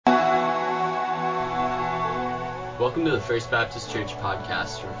Welcome to the First Baptist Church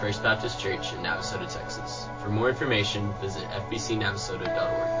podcast from First Baptist Church in Navasota, Texas. For more information, visit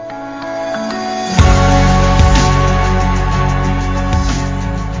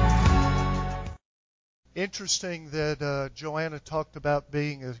fbcnavasota.org. Interesting that Joanna talked about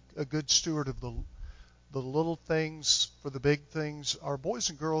being a good steward of the little things for the big things. Our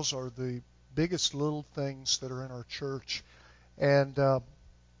boys and girls are the biggest little things that are in our church. And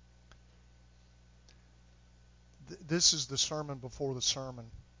this is the sermon before the sermon.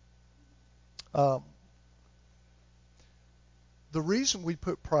 The reason we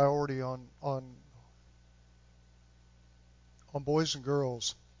put priority on boys and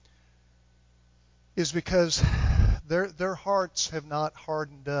girls is because their hearts have not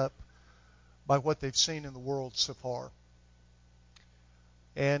hardened up by what they've seen in the world so far.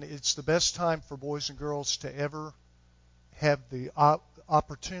 And it's the best time for boys and girls to ever have the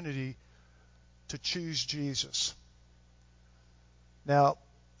opportunity to choose Jesus. Now,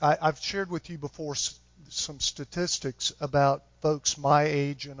 I've shared with you before some statistics about folks my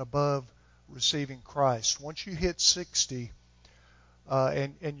age and above receiving Christ. Once you hit 60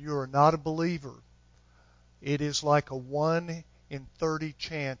 and you're not a believer, it is like a 1 in 30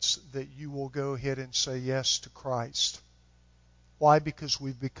 chance that you will go ahead and say yes to Christ. Why? Because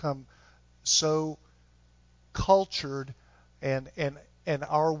we've become so cultured and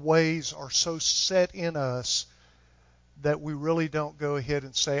our ways are so set in us that we really don't go ahead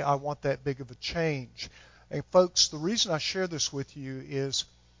and say, I want that big of a change. And folks, the reason I share this with you is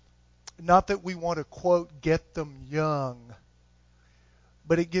not that we want to, quote, get them young,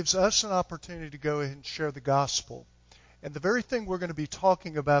 but it gives us an opportunity to go ahead and share the gospel. And the very thing we're going to be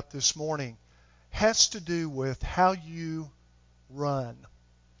talking about this morning has to do with how you run.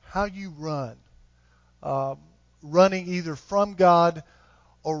 How you run. Running either from God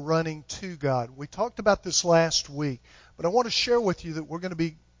or running to God. We talked about this last week, but I want to share with you that we're going to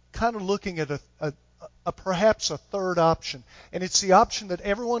be kind of looking at perhaps a third option. And it's the option that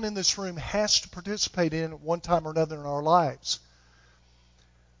everyone in this room has to participate in at one time or another in our lives.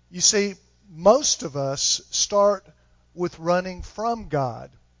 You see, most of us start with running from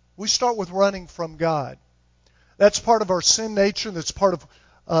God. We start with running from God. That's part of our sin nature. That's part of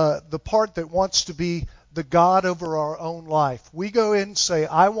the part that wants to be the God over our own life. We go in and say,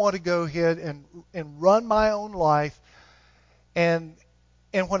 I want to go ahead and run my own life. And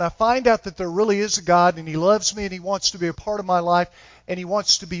when I find out that there really is a God and He loves me and He wants to be a part of my life and He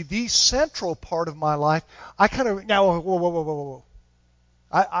wants to be the central part of my life, I kind of, now, whoa.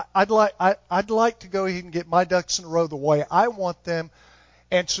 I'd like to go ahead and get my ducks in a row the way I want them,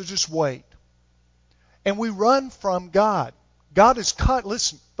 and so just wait. And we run from God.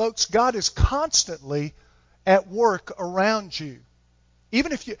 Listen, folks, God is constantly at work around you.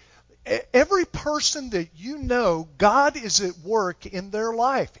 Even if every person that you know, God is at work in their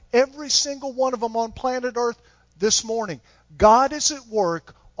life. Every single one of them on planet Earth this morning. God is at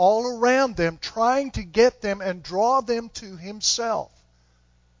work all around them, trying to get them and draw them to Himself.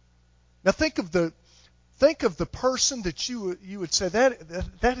 Now think of the person that you would say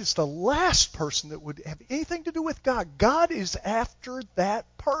that is the last person that would have anything to do with God. God is after that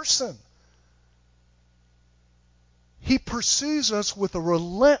person. He pursues us with a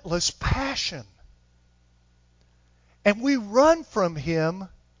relentless passion. And we run from Him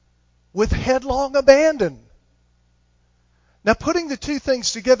with headlong abandon. Now putting the two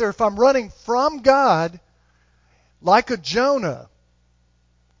things together, if I'm running from God, like a Jonah,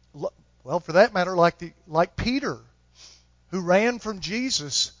 well, for that matter, like Peter, who ran from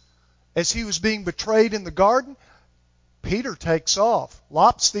Jesus as He was being betrayed in the garden, Peter takes off,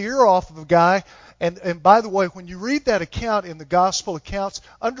 lops the ear off of a guy. And by the way, when you read that account in the gospel accounts,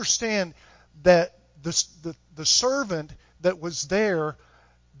 understand that the servant that was there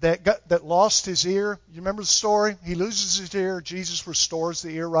that lost his ear, you remember the story? He loses his ear, Jesus restores the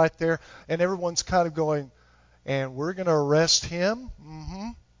ear right there, and everyone's kind of going, and we're going to arrest him? Mm-hmm.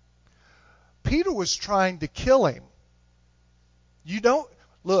 Peter was trying to kill him.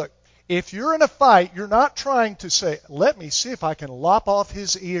 Look, if you're in a fight, you're not trying to say, let me see if I can lop off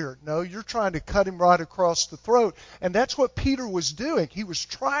his ear. No, you're trying to cut him right across the throat. And that's what Peter was doing. He was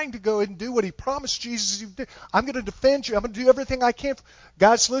trying to go ahead and do what he promised Jesus he would do. I'm going to defend you. I'm going to do everything I can.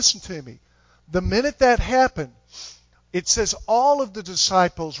 Guys, listen to me. The minute that happened, it says all of the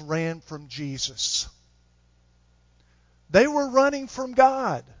disciples ran from Jesus. They were running from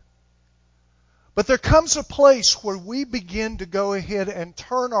God. But there comes a place where we begin to go ahead and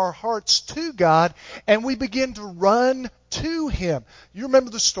turn our hearts to God, and we begin to run to him. You remember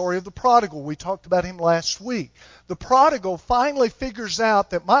the story of the prodigal. We talked about him last week. The prodigal finally figures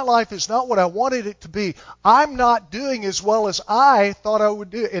out that my life is not what I wanted it to be. I'm not doing as well as I thought I would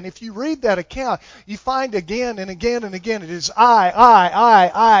do. And if you read that account, you find again and again and again, it is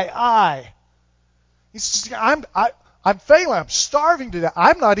I. He says, I'm failing. I'm starving to death.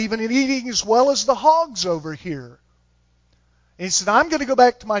 I'm not even eating as well as the hogs over here. And he said, I'm going to go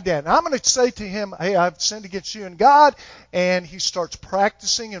back to my dad. And I'm going to say to him, hey, I've sinned against you and God. And he starts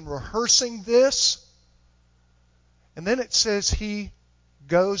practicing and rehearsing this. And then it says he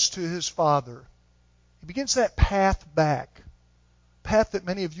goes to his father. He begins that path back. Path that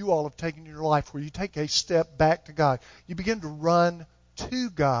many of you all have taken in your life, where you take a step back to God. You begin to run to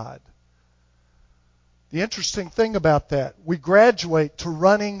God. The interesting thing about that, we graduate to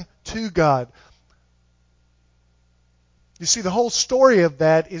running to God. You see, the whole story of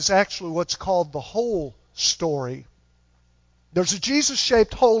that is actually what's called the whole story. There's a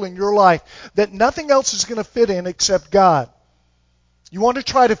Jesus-shaped hole in your life that nothing else is going to fit in except God. You want to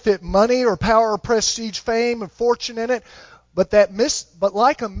try to fit money or power or prestige, fame and fortune in it, but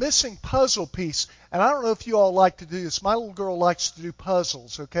like a missing puzzle piece, and I don't know if you all like to do this. My little girl likes to do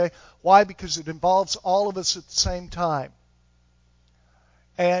puzzles, okay? Why? Because it involves all of us at the same time.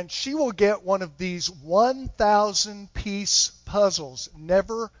 And she will get one of these 1,000-piece puzzles.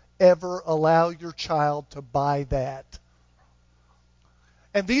 Never, ever allow your child to buy that.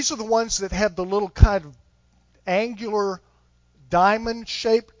 And these are the ones that have the little kind of angular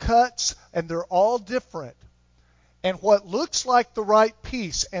diamond-shaped cuts, and they're all different. And what looks like the right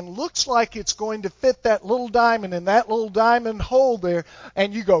piece and looks like it's going to fit that little diamond in that little diamond hole there,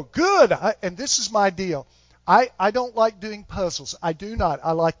 and you go, good, and this is my deal. I don't like doing puzzles. I do not.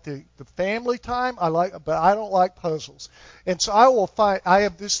 I like the family time, but I don't like puzzles. And so I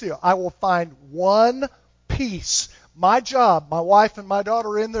have this deal. I will find one piece. My job, my wife and my daughter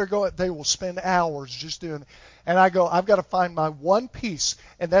are in there going, they will spend hours just doing it. And I go, I've got to find my one piece,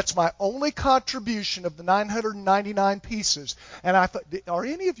 and that's my only contribution of the 999 pieces. And I thought, are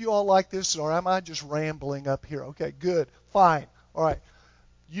any of you all like this, or am I just rambling up here? Okay, good, fine, all right.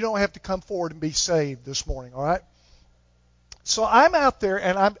 You don't have to come forward and be saved this morning, all right? So I'm out there,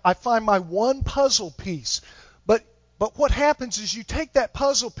 and I find my one puzzle piece. But what happens is you take that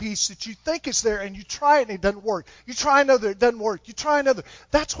puzzle piece that you think is there and you try it and it doesn't work. You try another, it doesn't work. You try another.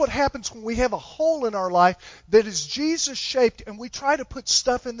 That's what happens when we have a hole in our life that is Jesus-shaped and we try to put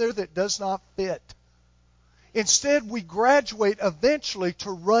stuff in there that does not fit. Instead, we graduate eventually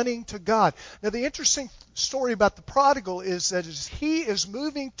to running to God. Now, the interesting story about the prodigal is that as he is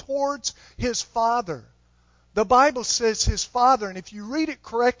moving towards his father, the Bible says his father, and if you read it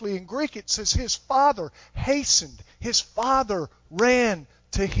correctly in Greek, it says his father hastened. His father ran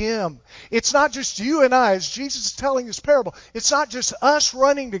to him. It's not just you and I, as Jesus is telling this parable, it's not just us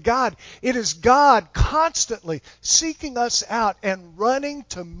running to God. It is God constantly seeking us out and running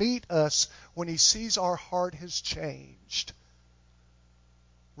to meet us when he sees our heart has changed.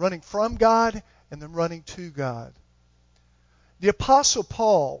 Running from God and then running to God. The Apostle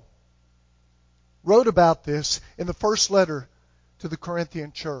Paul wrote about this in the first letter to the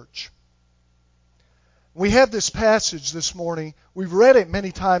Corinthian church. We have this passage this morning. We've read it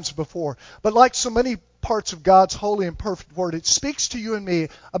many times before. But like so many parts of God's holy and perfect word, it speaks to you and me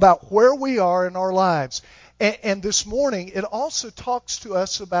about where we are in our lives. And this morning, it also talks to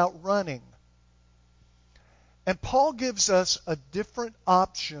us about running. And Paul gives us a different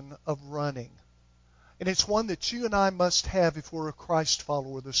option of running. And it's one that you and I must have if we're a Christ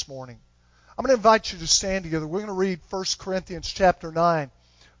follower this morning. I'm going to invite you to stand together. We're going to read 1 Corinthians chapter 9.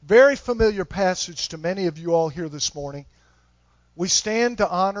 Very familiar passage to many of you all here this morning. We stand to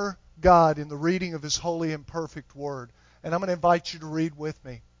honor God in the reading of his holy and perfect word. And I'm going to invite you to read with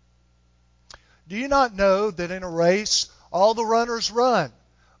me. Do you not know that in a race all the runners run,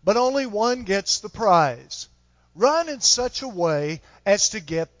 but only one gets the prize? Run in such a way as to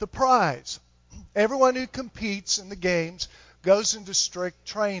get the prize. Everyone who competes in the games goes into strict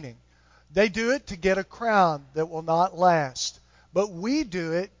training. They do it to get a crown that will not last, but we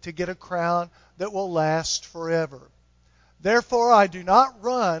do it to get a crown that will last forever. Therefore, I do not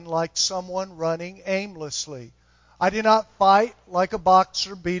run like someone running aimlessly. I do not fight like a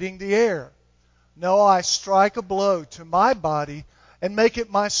boxer beating the air. No, I strike a blow to my body and make it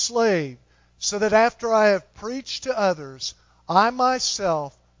my slave, so that after I have preached to others, I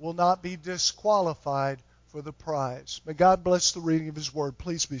myself will not be disqualified for the prize. May God bless the reading of his word.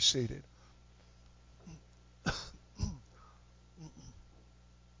 Please be seated.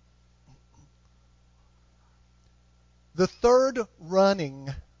 The third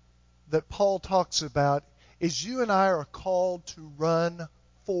running that Paul talks about is you and I are called to run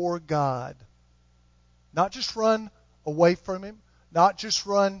for God. Not just run away from Him, not just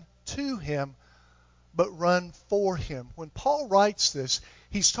run to Him, but run for Him. When Paul writes this,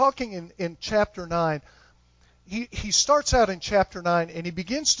 he's talking in chapter 9. He starts out in chapter 9 and he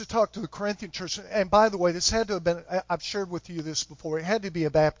begins to talk to the Corinthian church. And by the way, this had to have been, I've shared with you this before, it had to be a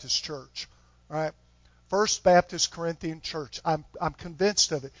Baptist church. Right? First Baptist Corinthian church. I'm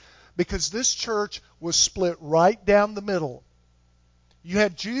convinced of it. Because this church was split right down the middle. You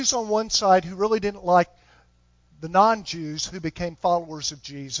had Jews on one side who really didn't like the non-Jews who became followers of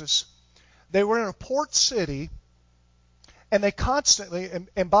Jesus. They were in a port city, and they constantly,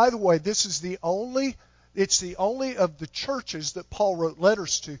 and by the way, this is it's the only of the churches that Paul wrote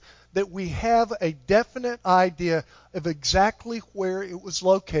letters to that we have a definite idea of exactly where it was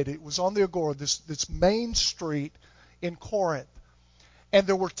located. It was on the Agora, this main street in Corinth. And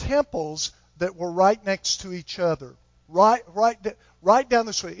there were temples that were right next to each other, right down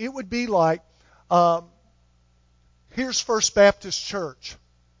this way. It would be like, here's First Baptist Church,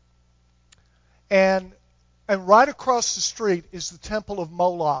 and right across the street is the temple of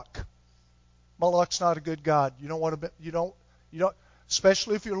Moloch. Moloch's not a good god. You don't want to. You don't.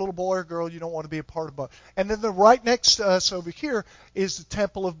 Especially if you're a little boy or girl, you don't want to be a part of Moloch. And then right next to us over here is the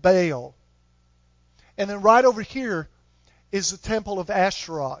temple of Baal, and then right over here is the temple of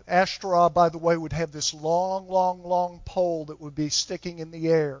Ashtaroth. Ashtaroth, by the way, would have this long, long, long pole that would be sticking in the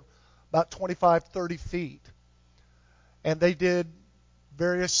air, about 25, 30 feet. And they did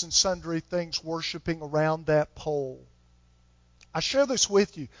various and sundry things worshiping around that pole. I share this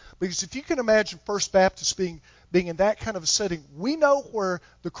with you because if you can imagine First Baptist being in that kind of a setting, we know where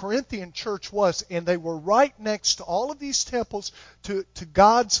the Corinthian church was, and they were right next to all of these temples to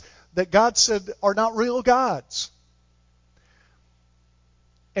gods that God said are not real gods.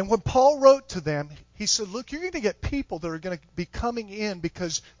 And when Paul wrote to them, he said, look, you're going to get people that are going to be coming in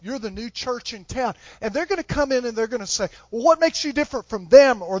because you're the new church in town. And they're going to come in and they're going to say, well, what makes you different from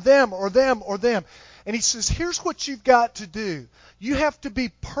them or them or them or them? And he says, here's what you've got to do. You have to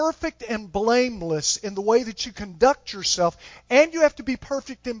be perfect and blameless in the way that you conduct yourself, and you have to be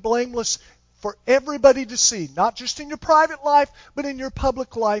perfect and blameless for everybody to see, not just in your private life, but in your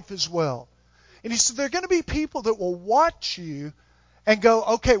public life as well. And he said, there are going to be people that will watch you and go,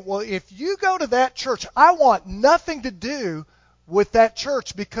 okay, well, if you go to that church, I want nothing to do with that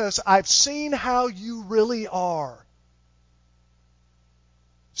church because I've seen how you really are.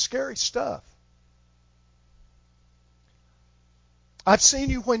 Scary stuff. I've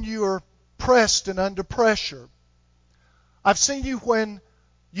seen you when you are pressed and under pressure. I've seen you when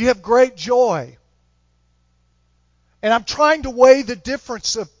you have great joy. And I'm trying to weigh the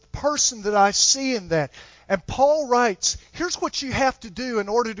difference of person that I see in that. And Paul writes, here's what you have to do in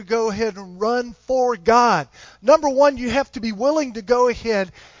order to go ahead and run for God. Number one, you have to be willing to go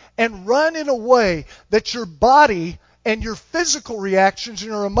ahead and run in a way that your body and your physical reactions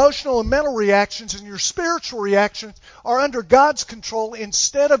and your emotional and mental reactions and your spiritual reactions are under God's control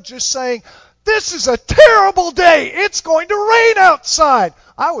instead of just saying, this is a terrible day. It's going to rain outside.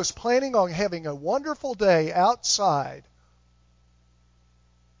 I was planning on having a wonderful day outside.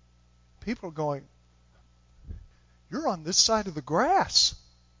 People are going, you're on this side of the grass.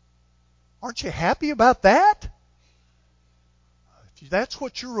 Aren't you happy about that? If that's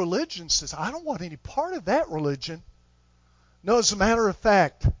what your religion says, I don't want any part of that religion. No, as a matter of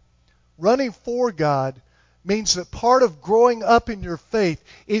fact, running for God means that part of growing up in your faith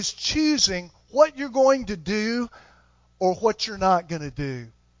is choosing what you're going to do or what you're not going to do.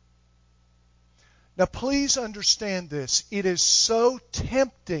 Now, please understand this. It is so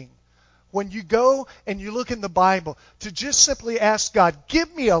tempting when you go and you look in the Bible to just simply ask God,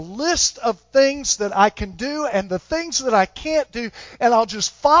 give me a list of things that I can do and the things that I can't do, and I'll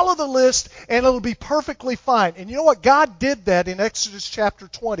just follow the list and it'll be perfectly fine. And you know what? God did that in Exodus chapter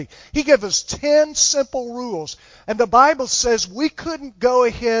 20. He gave us 10 simple rules, and the Bible says we couldn't go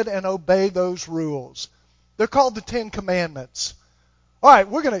ahead and obey those rules. They're called the 10 Commandments. All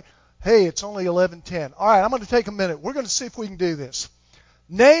right, hey, it's only 11:10. All right, I'm going to take a minute. We're going to see if we can do this.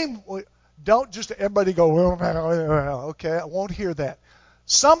 Don't just everybody go, okay, I won't hear that.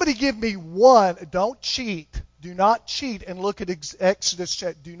 Somebody give me one. Don't cheat. Do not cheat and look at Exodus.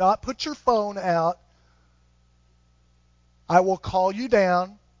 Do not put your phone out. I will call you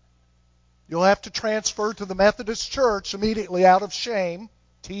down. You'll have to transfer to the Methodist Church immediately out of shame.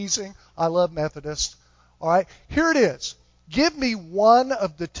 Teasing. I love Methodists. All right, here it is. Give me one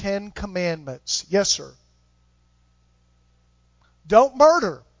of the 10 Commandments. Yes, sir. Don't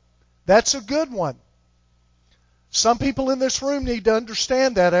murder. That's a good one. Some people in this room need to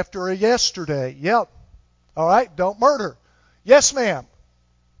understand that after a yesterday. Yep. All right? Don't murder. Yes, ma'am.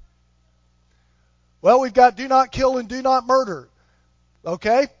 Well, we've got do not kill and do not murder.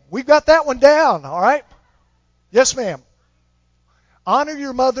 Okay? We've got that one down. All right? Yes, ma'am. Honor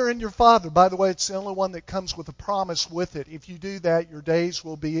your mother and your father. By the way, it's the only one that comes with a promise with it. If you do that, your days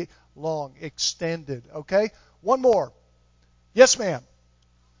will be long, extended. Okay? One more. Yes, ma'am.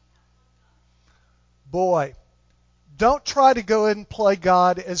 Boy, don't try to go and play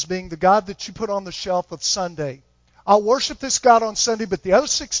God as being the God that you put on the shelf of Sunday. I'll worship this God on Sunday, but the other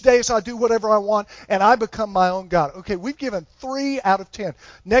 6 days I do whatever I want, and I become my own God. Okay, we've given 3 out of 10.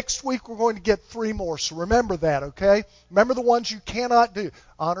 Next week we're going to get 3 more, so remember that, okay? Remember the ones you cannot do.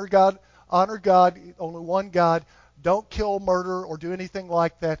 Honor God, only one God. Don't kill, murder, or do anything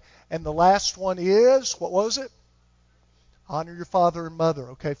like that. And the last one is, what was it? Honor your father and mother,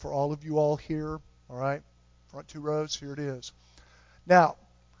 okay, for all of you all here, all right? Front 2 rows, here it is. Now,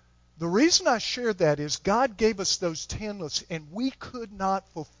 the reason I shared that is God gave us those 10 lists, and we could not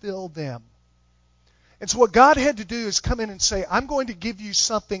fulfill them. And so what God had to do is come in and say, I'm going to give you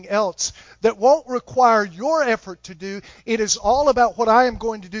something else that won't require your effort to do. It is all about what I am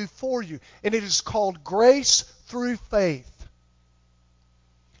going to do for you. And it is called grace through faith.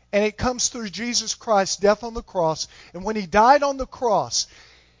 And it comes through Jesus Christ's death on the cross. And when He died on the cross,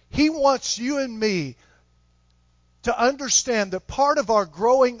 He wants you and me to understand that part of our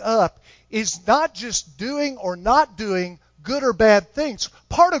growing up is not just doing or not doing good or bad things.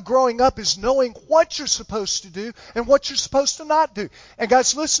 Part of growing up is knowing what you're supposed to do and what you're supposed to not do. And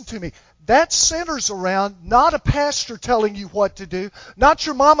guys, listen to me. That centers around not a pastor telling you what to do, not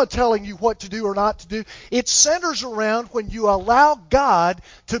your mama telling you what to do or not to do. It centers around when you allow God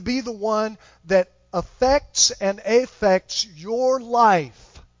to be the one that affects and affects your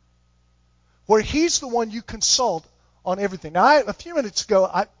life, where He's the one you consult on everything. Now, a few minutes ago,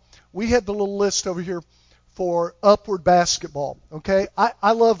 we had the little list over here for Upward Basketball. Okay,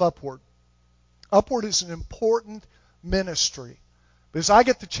 I love Upward. Upward is an important ministry because I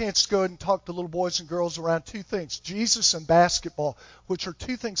get the chance to go and talk to little boys and girls around 2 things: Jesus and basketball, which are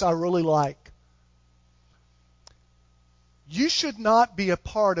 2 things I really like. You should not be a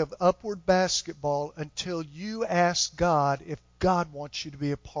part of Upward Basketball until you ask God if God wants you to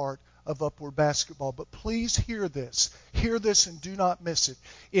be a part of Upward Basketball. But please hear this. Hear this and do not miss it.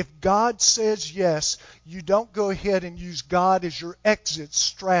 If God says yes, you don't go ahead and use God as your exit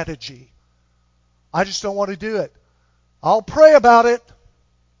strategy. I just don't want to do it. I'll pray about it.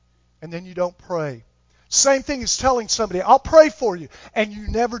 And then you don't pray. Same thing as telling somebody, I'll pray for you, and you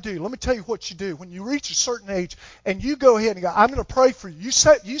never do. Let me tell you what you do. When you reach a certain age and you go ahead and go, I'm going to pray for you.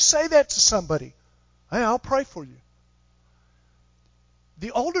 You say that to somebody. Hey, I'll pray for you.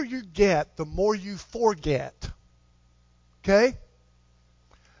 The older you get, the more you forget. Okay?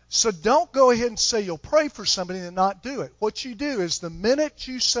 So don't go ahead and say you'll pray for somebody and not do it. What you do is the minute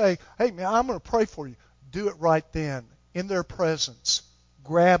you say, hey, man, I'm going to pray for you, do it right then, in their presence.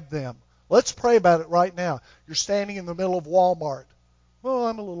 Grab them. Let's pray about it right now. You're standing in the middle of Walmart. Well,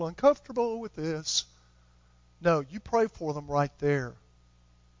 I'm a little uncomfortable with this. No, you pray for them right there.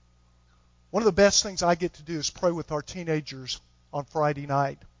 One of the best things I get to do is pray with our teenagers on Friday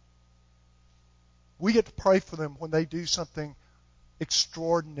night. We get to pray for them when they do something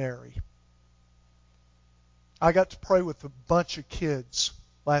extraordinary. I got to pray with a bunch of kids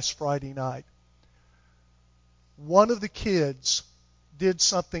last Friday night. One of the kids did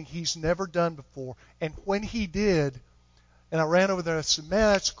something he's never done before, and when he did, and I ran over there and I said,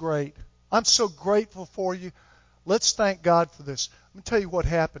 man, that's great. I'm so grateful for you. Let's thank God for this. Let me tell you what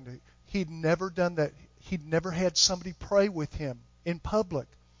happened. He'd never done that. He'd never had somebody pray with him in public.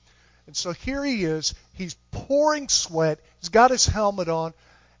 And so here he is. He's pouring sweat. He's got his helmet on,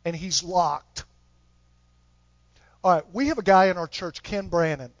 and he's locked. All right, we have a guy in our church, Ken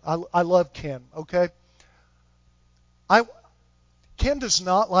Brannon. I love Ken, okay? Ken does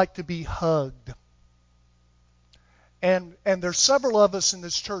not like to be hugged. And there's several of us in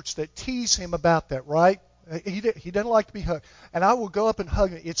this church that tease him about that, right? He doesn't like to be hugged. And I will go up and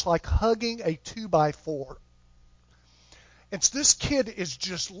hug him. It's like hugging a 2x4. And so this kid is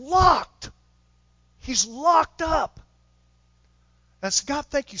just locked. He's locked up. And I said, God,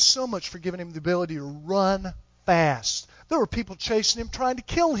 thank you so much for giving him the ability to run fast. There were people chasing him, trying to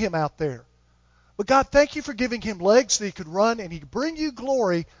kill him out there. But God, thank you for giving him legs that he could run and he could bring you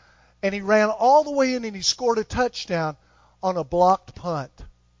glory. And he ran all the way in and he scored a touchdown on a blocked punt.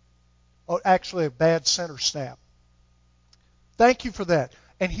 Oh, actually a bad center snap. Thank you for that.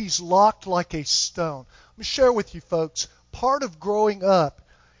 And he's locked like a stone. Let me share with you folks, part of growing up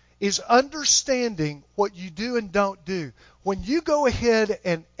is understanding what you do and don't do. When you go ahead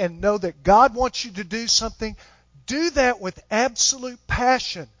and know that God wants you to do something, do that with absolute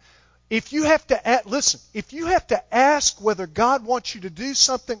passion. If you have to if you have to ask whether God wants you to do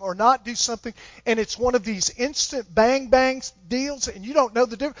something or not do something, and it's one of these instant bang deals and you don't know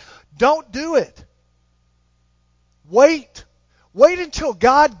the difference, don't do it. Wait. Wait until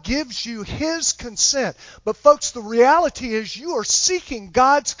God gives you His consent. But folks, the reality is you are seeking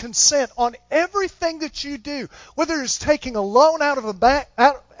God's consent on everything that you do. Whether it's taking a loan out of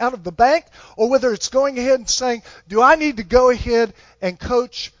the bank, or whether it's going ahead and saying, do I need to go ahead and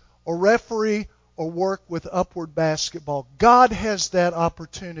coach or referee or work with Upward Basketball? God has that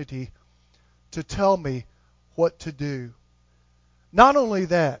opportunity to tell me what to do. Not only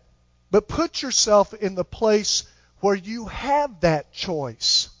that, but put yourself in the place where you have that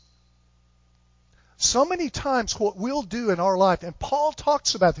choice. So many times what we'll do in our life, and Paul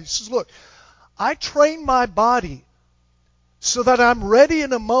talks about this, he says, look, I train my body so that I'm ready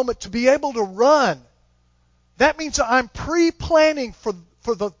in a moment to be able to run. That means I'm pre-planning for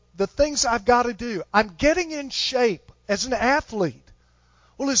the things I've got to do. I'm getting in shape as an athlete.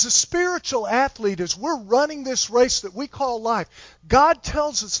 Well, as a spiritual athlete, as we're running this race that we call life, God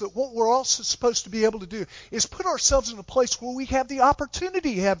tells us that what we're also supposed to be able to do is put ourselves in a place where we have the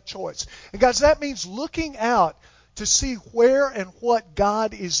opportunity to have choice. And guys, that means looking out to see where and what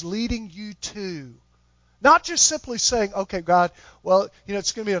God is leading you to. Not just simply saying, okay, God, well,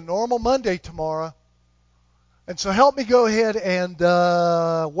 it's going to be a normal Monday tomorrow. And so help me go ahead and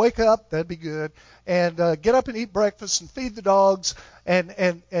wake up, that'd be good, and get up and eat breakfast and feed the dogs and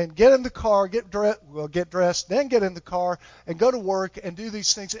get in the car, get dressed, then get in the car and go to work and do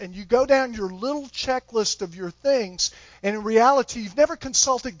these things. And you go down your little checklist of your things, and in reality, you've never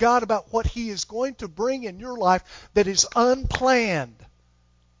consulted God about what He is going to bring in your life that is unplanned.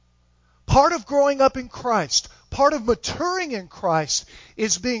 Part of growing up in Christ, part of maturing in Christ,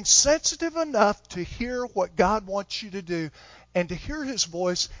 is being sensitive enough to hear what God wants you to do and to hear His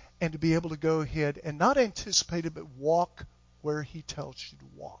voice and to be able to go ahead and not anticipate it, but walk where He tells you to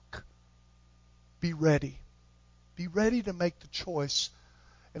walk. Be ready. Be ready to make the choice.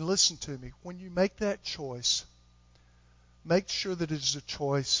 And listen to me, when you make that choice, make sure that it is a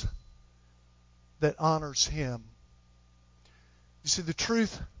choice that honors Him. You see, the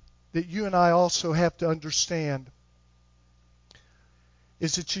truth that you and I also have to understand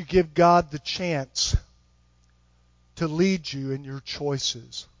is that you give God the chance to lead you in your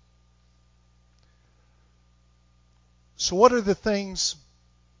choices. So what are the things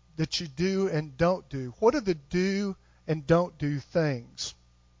that you do and don't do? What are the do and don't do things?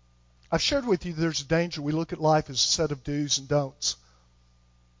 I've shared with you there's a danger we look at life as a set of do's and don'ts.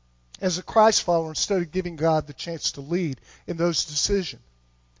 As a Christ follower, instead of giving God the chance to lead in those decisions,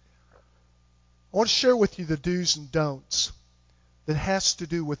 I want to share with you the do's and don'ts that has to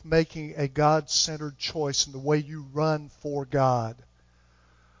do with making a God-centered choice in the way you run for God.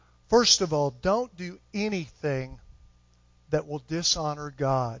 First of all, don't do anything that will dishonor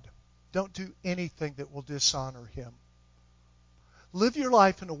God. Don't do anything that will dishonor Him. Live your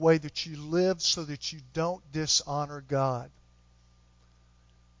life in a way that you live so that you don't dishonor God.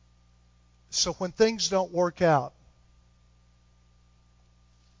 So when things don't work out,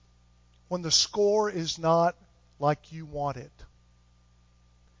 when the score is not like you want it,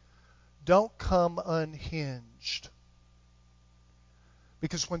 don't come unhinged.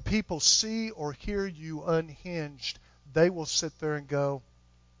 Because when people see or hear you unhinged, they will sit there and go,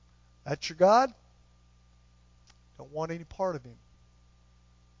 that's your God? Don't want any part of Him.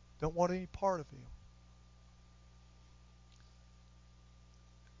 Don't want any part of Him.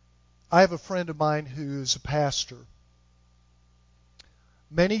 I have a friend of mine who is a pastor.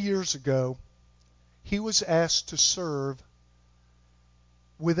 Many years ago, he was asked to serve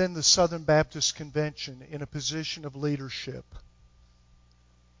within the Southern Baptist Convention in a position of leadership.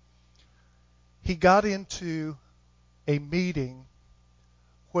 He got into a meeting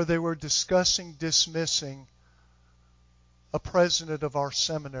where they were discussing dismissing a president of our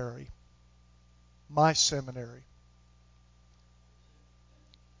seminary, my seminary.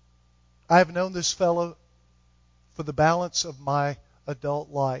 I have known this fellow for the balance of my adult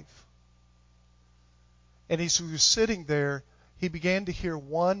life. And as he was sitting there, he began to hear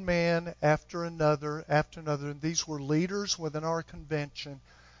one man after another, and these were leaders within our convention,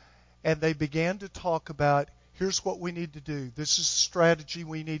 and they began to talk about, here's what we need to do. This is the strategy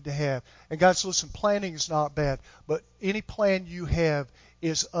we need to have. And guys, listen, planning is not bad, but any plan you have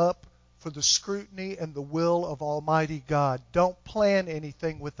is up for the scrutiny and the will of Almighty God. Don't plan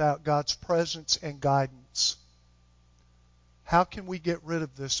anything without God's presence and guidance. how can we get rid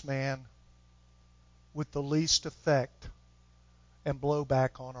of this man with the least effect and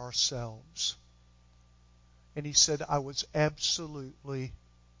blowback on ourselves? And he said, I was absolutely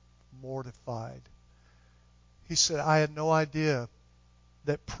mortified. He said, I had no idea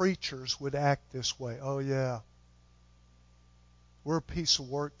that preachers would act this way. Oh, yeah. We're a piece of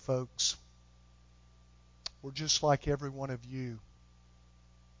work, folks. We're just like every one of you.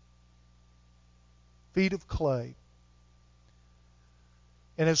 Feet of clay.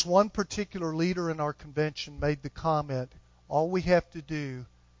 And as one particular leader in our convention made the comment, all we have to do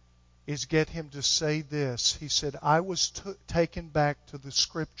is get him to say this. He said, I was taken back to the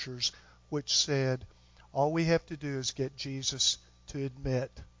Scriptures which said, all we have to do is get Jesus to admit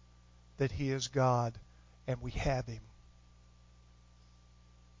that He is God, and we have Him.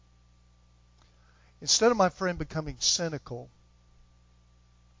 Instead of my friend becoming cynical,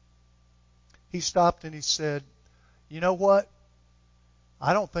 he stopped and he said, you know what?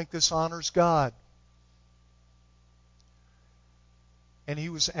 I don't think this honors God. And he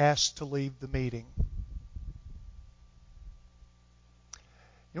was asked to leave the meeting.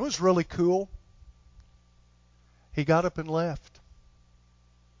 It was really cool. He got up and left.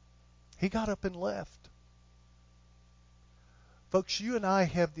 He got up and left. Folks, you and I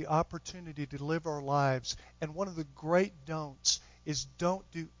have the opportunity to live our lives, and one of the great don'ts is don't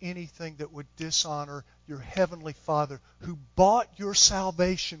do anything that would dishonor your Heavenly Father who bought your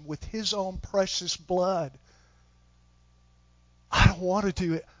salvation with His own precious blood. I don't want to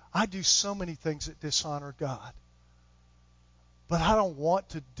do it. I do so many things that dishonor God. But I don't want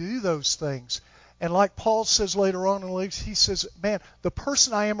to do those things. And like Paul says later on in the league, he says, man, the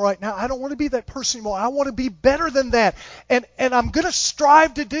person I am right now, I don't want to be that person anymore. I want to be better than that. And I'm going to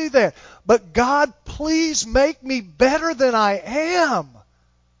strive to do that. But God, please make me better than I am.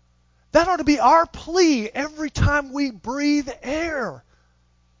 That ought to be our plea every time we breathe air.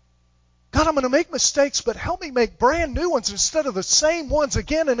 God, I'm going to make mistakes, but help me make brand new ones instead of the same ones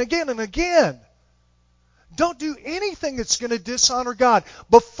again and again and again. Don't do anything that's going to dishonor God.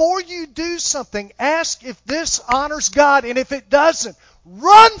 Before you do something, ask if this honors God, and if it doesn't,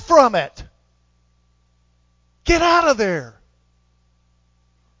 run from it. Get out of there.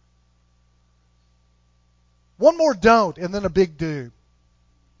 One more don't, and then a big do.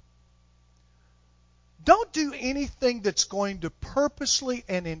 Don't do anything that's going to purposely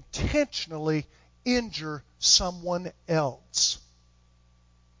and intentionally injure someone else.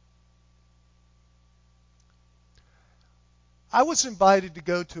 I was invited to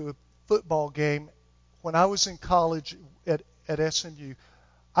go to a football game when I was in college at SMU.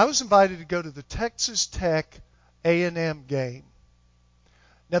 I was invited to go to the Texas Tech A&M game.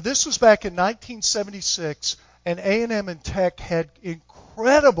 Now, this was back in 1976, and A&M and Tech had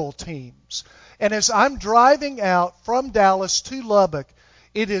incredible teams. And as I'm driving out from Dallas to Lubbock,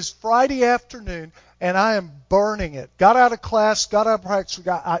 it is Friday afternoon, and I am burning it. Got out of class, got out of practice.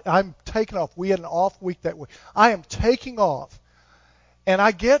 I'm taking off. We had an off week that week. I am taking off. And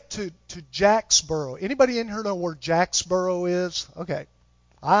I get to Jacksboro. Anybody in here know where Jacksboro is? Okay.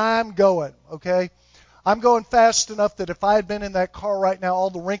 I'm going, okay? I'm going fast enough that if I had been in that car right now,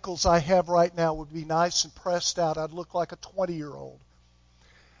 all the wrinkles I have right now would be nice and pressed out. I'd look like a 20-year-old.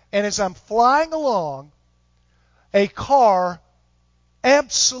 And as I'm flying along, a car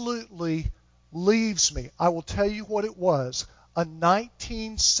absolutely leaves me. I will tell you what it was. A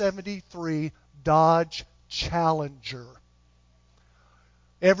 1973 Dodge Challenger.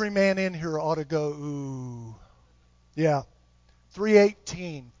 Every man in here ought to go, ooh. Yeah.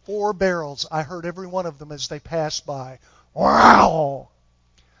 318, 4 barrels. I heard every one of them as they passed by. Wow!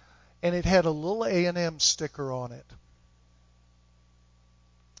 And it had a little A&M sticker on it.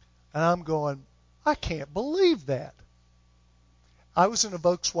 And I'm going, I can't believe that. I was in a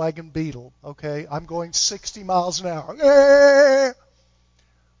Volkswagen Beetle, okay? I'm going 60 miles an hour.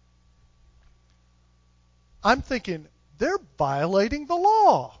 I'm thinking, they're violating the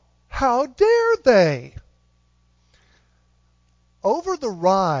law. How dare they? Over the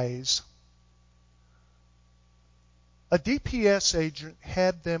rise, a DPS agent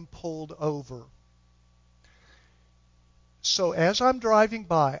had them pulled over. So as I'm driving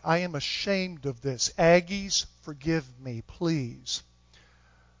by, I am ashamed of this. Aggies, forgive me, please.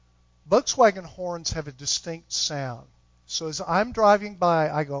 Volkswagen horns have a distinct sound. So as I'm driving by,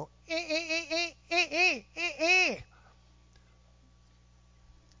 I go, eh, eh, eh, eh, eh, eh, eh.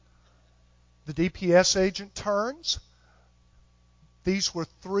 The DPS agent turns. These were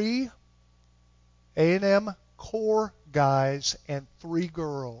 3 A&M Corps guys and 3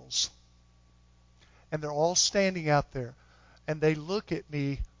 girls. And they're all standing out there. And they look at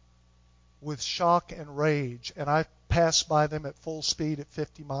me with shock and rage. And I pass by them at full speed at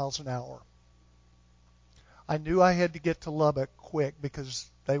 50 miles an hour. I knew I had to get to Lubbock quick because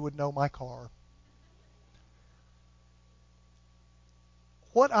they would know my car.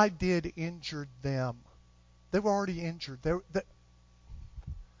 What I did injured them. They were already injured.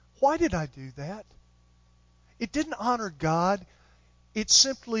 Why did I do that? It didn't honor God. It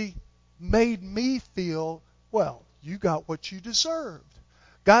simply made me feel, well, you got what you deserved.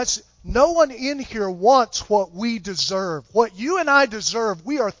 Guys, no one in here wants what we deserve. What you and I deserve,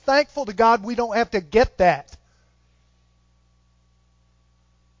 we are thankful to God we don't have to get that.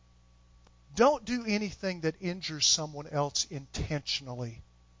 Don't do anything that injures someone else intentionally.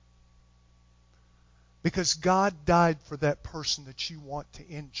 Because God died for that person that you want to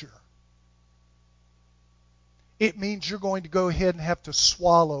injure. It means you're going to go ahead and have to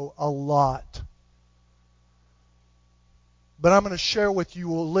swallow a lot. But I'm going to share with you,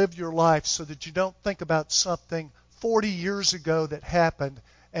 will live your life so that you don't think about something 40 years ago that happened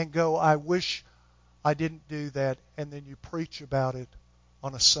and go, I wish I didn't do that, and then you preach about it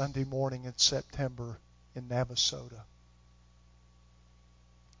on a Sunday morning in September in Navasota.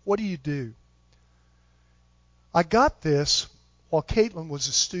 What do? I got this while Caitlin was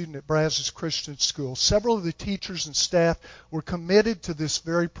a student at Brazos Christian School. Several of the teachers and staff were committed to this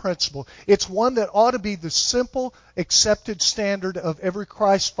very principle. It's one that ought to be the simple, accepted standard of every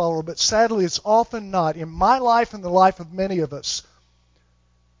Christ follower, but sadly it's often not. In my life and the life of many of us,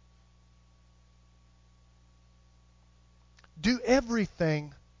 do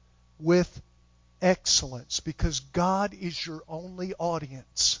everything with excellence because God is your only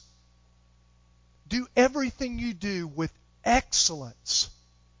audience. Do everything you do with excellence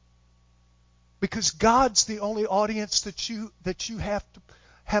because God's the only audience that you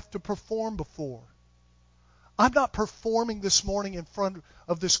have to perform before. I'm not performing this morning in front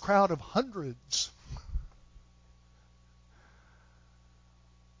of this crowd of hundreds.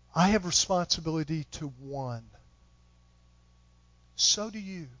 I have responsibility to one. So do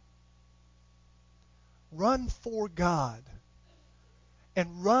you. Run for God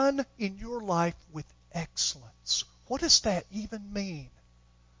and run in your life with excellence. What does that even mean?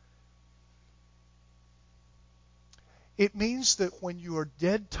 It means that when you are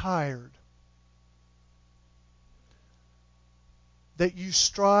dead tired, that you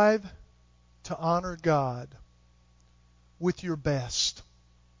strive to honor God with your best.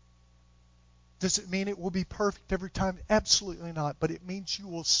 Does it mean it will be perfect every time? Absolutely not. But it means you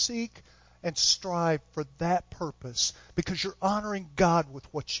will seek and strive for that purpose because you're honoring God with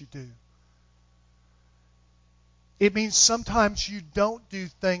what you do. It means sometimes you don't do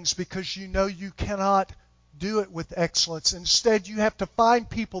things because you know you cannot do it with excellence. Instead, you have to find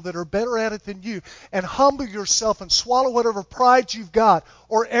people that are better at it than you and humble yourself and swallow whatever pride you've got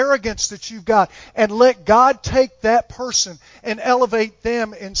or arrogance that you've got and let God take that person and elevate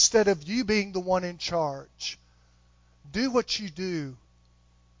them instead of you being the one in charge. Do what you do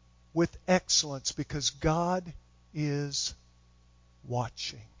with excellence because God is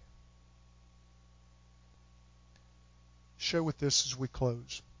watching. Share with this as we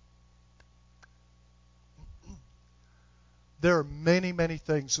close. There are many, many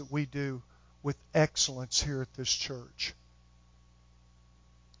things that we do with excellence here at this church.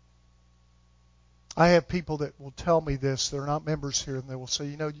 I have people that will tell me this. They're not members here, and they will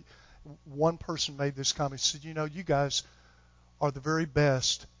say, one person made this comment. He said, you guys are the very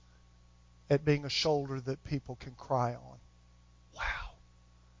best at being a shoulder that people can cry on. Wow.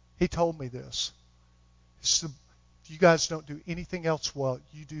 He told me this. He said, if you guys don't do anything else well,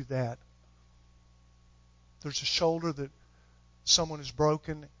 you do that. There's a shoulder that someone is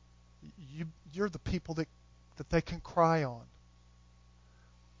broken. You're the people that they can cry on.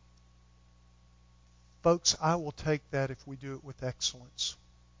 Folks, I will take that if we do it with excellence.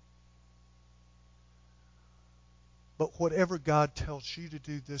 But whatever God tells you to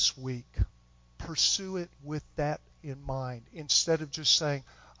do this week, pursue it with that in mind. Instead of just saying,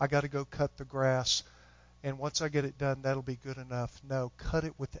 I got to go cut the grass, and once I get it done, that'll be good enough. No, cut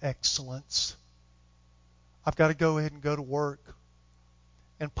it with excellence. I've got to go ahead and go to work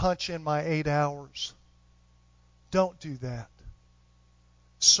and punch in my 8 hours. Don't do that.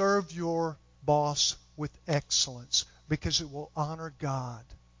 Serve your boss with excellence because it will honor God.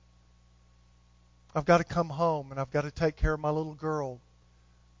 I've got to come home and I've got to take care of my little girl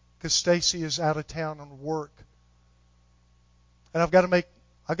because Stacy is out of town on work. And I've got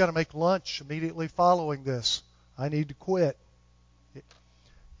to make lunch immediately following this. I need to quit.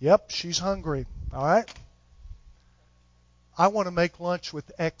 Yep, she's hungry. All right? I want to make lunch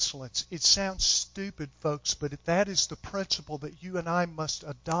with excellence. It sounds stupid, folks, but that is the principle that you and I must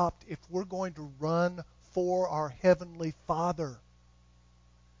adopt if we're going to run before our Heavenly Father.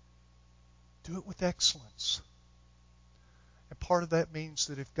 Do it with excellence. And part of that means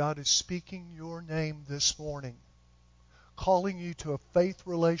that if God is speaking your name this morning, calling you to a faith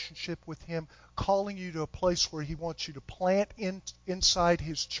relationship with Him, calling you to a place where He wants you to plant inside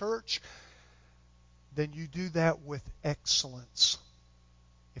His church, then you do that with excellence.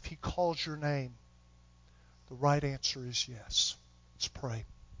 If He calls your name, the right answer is yes. Let's pray.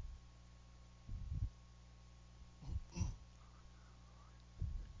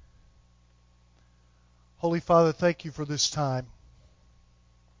 Holy Father, thank you for this time.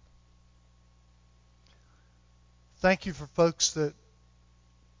 Thank you for folks that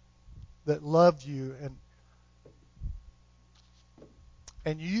love you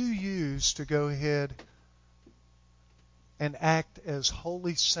and you use to go ahead and act as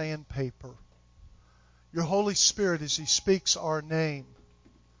holy sandpaper. Your Holy Spirit, as He speaks our name,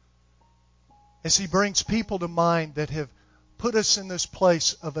 as He brings people to mind that have put us in this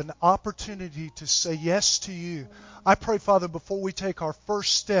place of an opportunity to say yes to you. I pray, Father, before we take our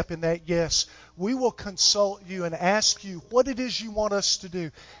first step in that yes, we will consult you and ask you what it is you want us to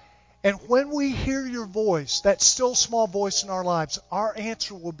do. And when we hear your voice, that still small voice in our lives, our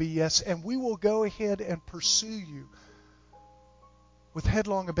answer will be yes, and we will go ahead and pursue you with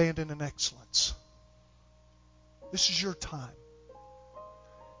headlong abandon and excellence. This is your time.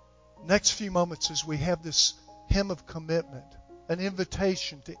 Next few moments as we have this hymn of commitment, an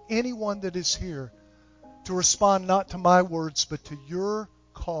invitation to anyone that is here to respond not to my words but to your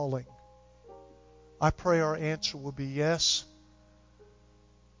calling. I pray our answer will be yes,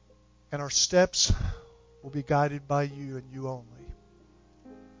 and our steps will be guided by you and you only.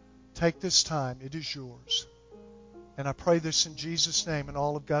 Take this time. It is yours. And I pray this in Jesus' name, and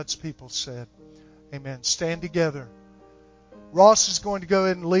all of God's people said, amen. Stand together. Ross is going to go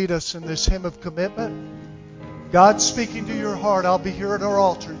ahead and lead us in this hymn of commitment. God's speaking to your heart. I'll be here at our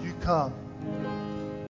altar. You come.